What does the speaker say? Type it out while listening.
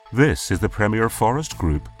This is the Premier Forest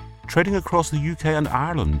Group, trading across the UK and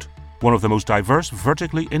Ireland, one of the most diverse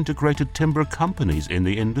vertically integrated timber companies in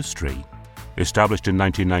the industry. Established in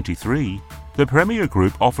 1993, the Premier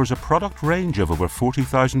Group offers a product range of over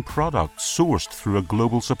 40,000 products sourced through a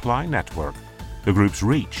global supply network. The group's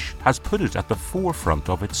reach has put it at the forefront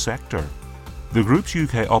of its sector. The group's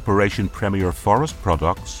UK operation Premier Forest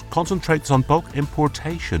Products concentrates on bulk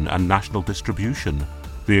importation and national distribution.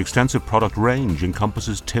 The extensive product range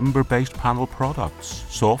encompasses timber-based panel products,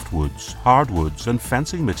 softwoods, hardwoods and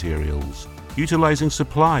fencing materials, utilising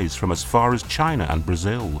supplies from as far as China and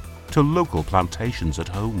Brazil to local plantations at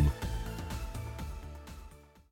home.